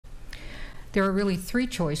There are really three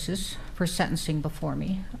choices for sentencing before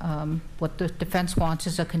me. What the defense wants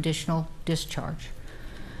is a conditional discharge.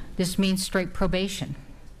 This means straight probation,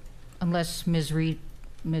 unless Ms.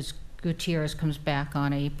 Gutierrez comes back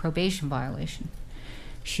on a probation violation.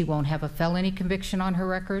 She won't have a felony conviction on her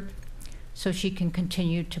record, so she can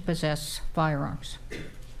continue to possess firearms.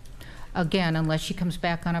 Again, unless she comes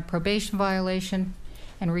back on a probation violation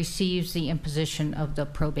and receives the imposition of the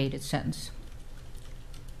probated sentence.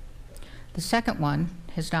 The second one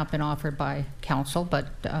has not been offered by counsel, but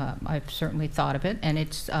I've certainly thought of it, and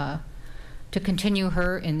it's to continue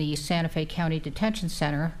her in the Santa Fe County Detention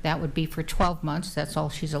Center. That would be for 12 months. That's all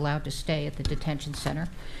she's allowed to stay at the detention center.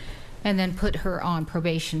 And then put her on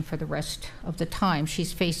probation for the rest of the time.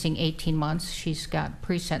 She's facing 18 months. She's got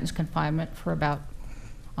pre-sentence confinement for about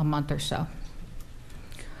a month or so.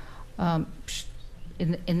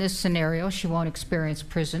 In this scenario, she won't experience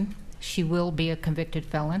prison. She will be a convicted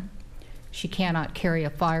felon. She cannot carry a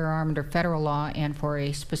firearm under federal law and for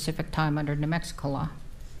a specific time under New Mexico law.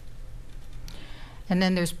 And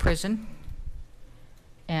then there's prison,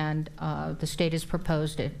 and the state has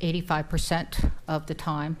proposed at 85% of the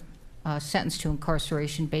time sentenced to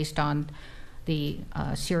incarceration based on the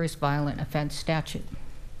serious violent offense statute.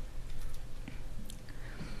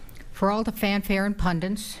 For all the fanfare and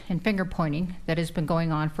pundits and finger pointing that has been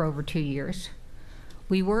going on for over 2 years,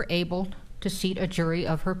 we were able to seat a jury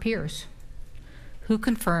of her peers who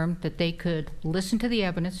confirmed that they could listen to the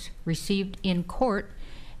evidence received in court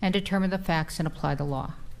and determine the facts and apply the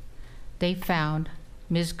law. They found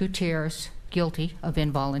Ms. Gutierrez guilty of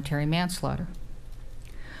involuntary manslaughter.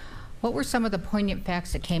 What were some of the poignant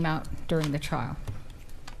facts that came out during the trial?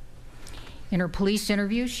 In her police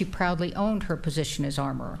interview, she proudly owned her position as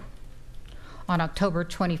armorer. On October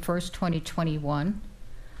 21st, 2021,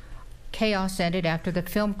 chaos ended after the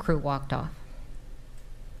film crew walked off.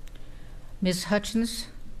 Ms. Hutchins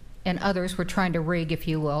and others were trying to rig, if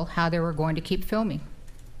you will, how they were going to keep filming.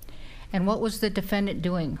 And what was the defendant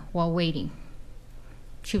doing while waiting?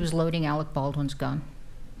 She was loading Alec Baldwin's gun.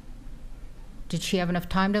 Did she have enough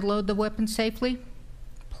time to load the weapon safely?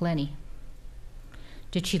 Plenty.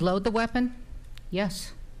 Did she load the weapon?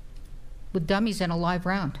 Yes, with dummies and a live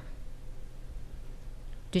round.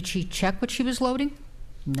 Did she check what she was loading?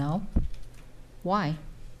 No. Why?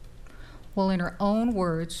 Well, in her own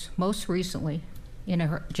words, most recently, in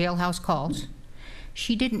her jailhouse calls,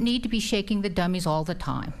 she didn't need to be shaking the dummies all the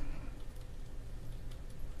time.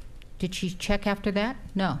 Did she check after that?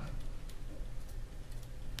 No.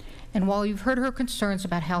 And while you've heard her concerns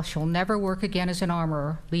about how she'll never work again as an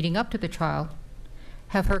armorer leading up to the trial,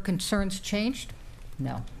 have her concerns changed?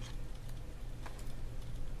 No.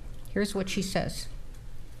 Here's what she says.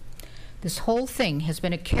 This whole thing has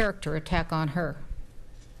been a character attack on her.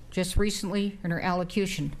 Just recently, in her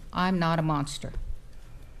allocution, I'm not a monster.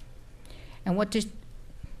 And what does,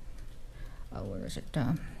 where is it?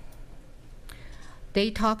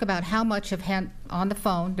 They talk about how much of on the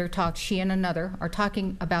phone, she and another are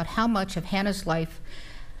talking about how much of Hannah's life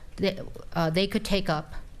they could take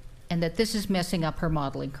up, and that this is messing up her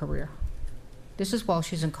modeling career. This is while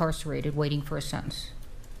she's incarcerated, waiting for a sentence.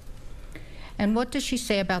 And what does she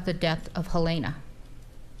say about the death of Halyna?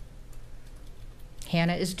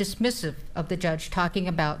 Hannah is dismissive of the judge talking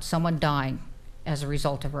about someone dying as a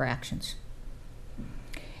result of her actions.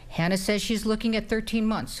 Hannah says she's looking at 13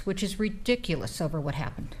 months, which is ridiculous over what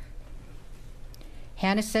happened.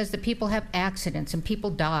 Hannah says that people have accidents and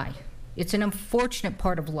people die. It's an unfortunate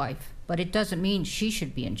part of life, but it doesn't mean she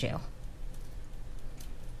should be in jail.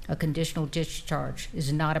 A conditional discharge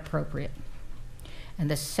is not appropriate. And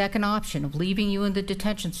the second option of leaving you in the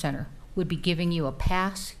detention center would be giving you a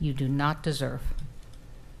pass you do not deserve.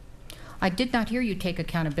 I did not hear you take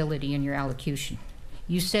accountability in your allocution.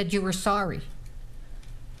 You said you were sorry.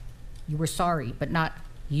 You were sorry, but not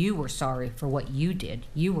you were sorry for what you did.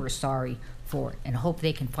 You were sorry for it and hope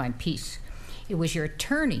they can find peace. It was your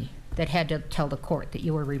attorney that had to tell the court that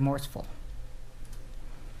you were remorseful.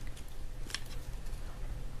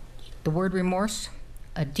 The word remorse,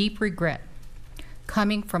 a deep regret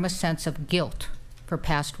coming from a sense of guilt for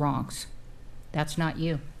past wrongs. That's not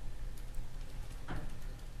you.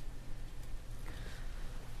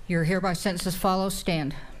 You're hereby sentenced as follows.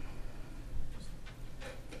 Stand.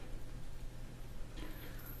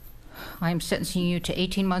 I am sentencing you to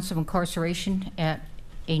 18 months of incarceration at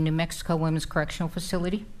a New Mexico Women's Correctional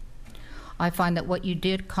Facility. I find that what you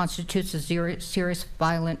did constitutes a serious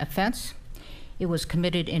violent offense. It was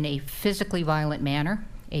committed in a physically violent manner,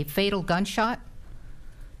 a fatal gunshot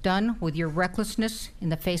done with your recklessness in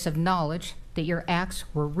the face of knowledge that your acts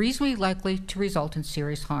were reasonably likely to result in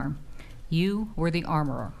serious harm. You were the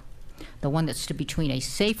armorer. the one that stood between a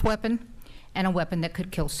safe weapon and a weapon that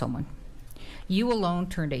could kill someone. You alone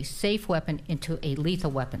turned a safe weapon into a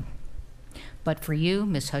lethal weapon. But for you,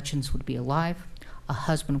 Miss Hutchins would be alive, a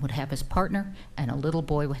husband would have his partner, and a little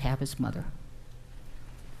boy would have his mother.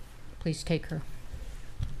 Please take her.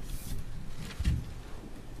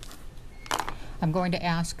 I'm going to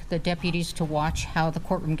ask the deputies to watch how the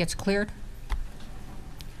courtroom gets cleared.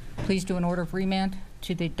 Please do an order of remand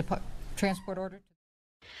to the transport order.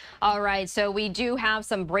 All right, so we do have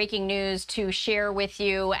some breaking news to share with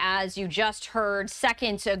you. As you just heard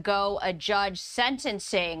seconds ago, a judge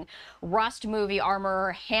sentencing Rust movie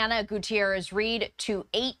armorer Hannah Gutierrez-Reed to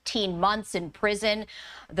 18 months in prison.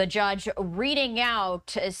 The judge reading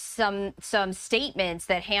out some statements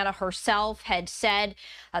that Hannah herself had said.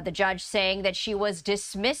 The judge saying that she was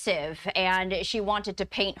dismissive and she wanted to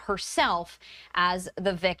paint herself as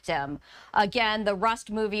the victim. Again, the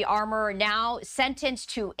Rust movie armorer now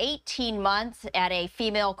sentenced to 18 months at a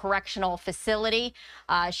female correctional facility.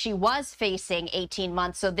 She was facing 18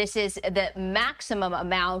 months, so this is the maximum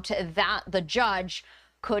amount that the judge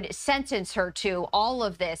could sentence her to. All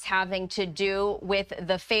of this having to do with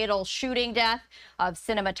the fatal shooting death of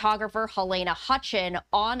cinematographer Halyna Hutchins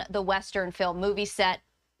on the Western film movie set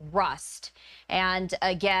Rust. And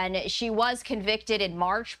again, she was convicted in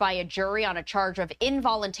March by a jury on a charge of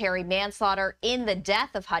involuntary manslaughter in the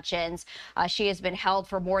death of Hutchins. She has been held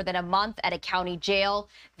for more than a month at a county jail,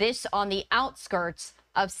 this on the outskirts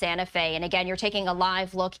of Santa Fe. And again, you're taking a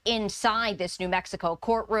live look inside this New Mexico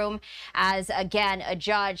courtroom as, again, a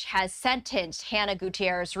judge has sentenced Hannah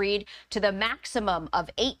Gutierrez-Reed to the maximum of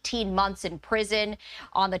 18 months in prison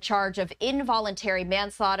on the charge of involuntary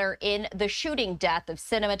manslaughter in the shooting death of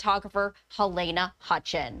cinematographer Halyna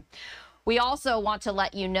Hutchins. We also want to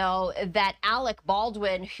let you know that Alec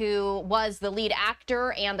Baldwin, who was the lead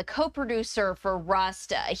actor and the co-producer for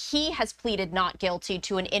Rust, he has pleaded not guilty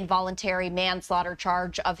to an involuntary manslaughter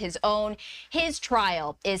charge of his own. His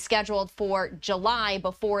trial is scheduled for July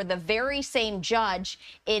before the very same judge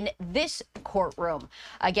in this courtroom.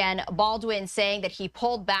 Again, Baldwin saying that he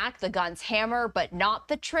pulled back the gun's hammer but not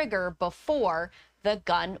the trigger before the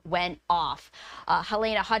gun went off.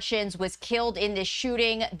 Halyna Hutchins was killed in this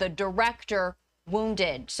shooting, the director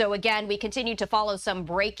wounded. So again, we continue to follow some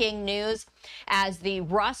breaking news as the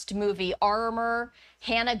Rust movie armorer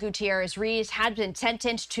Hannah Gutierrez-Reed had been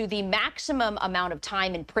sentenced to the maximum amount of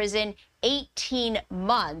time in prison, 18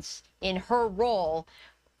 months in her role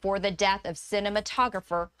for the death of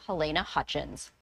cinematographer Halyna Hutchins.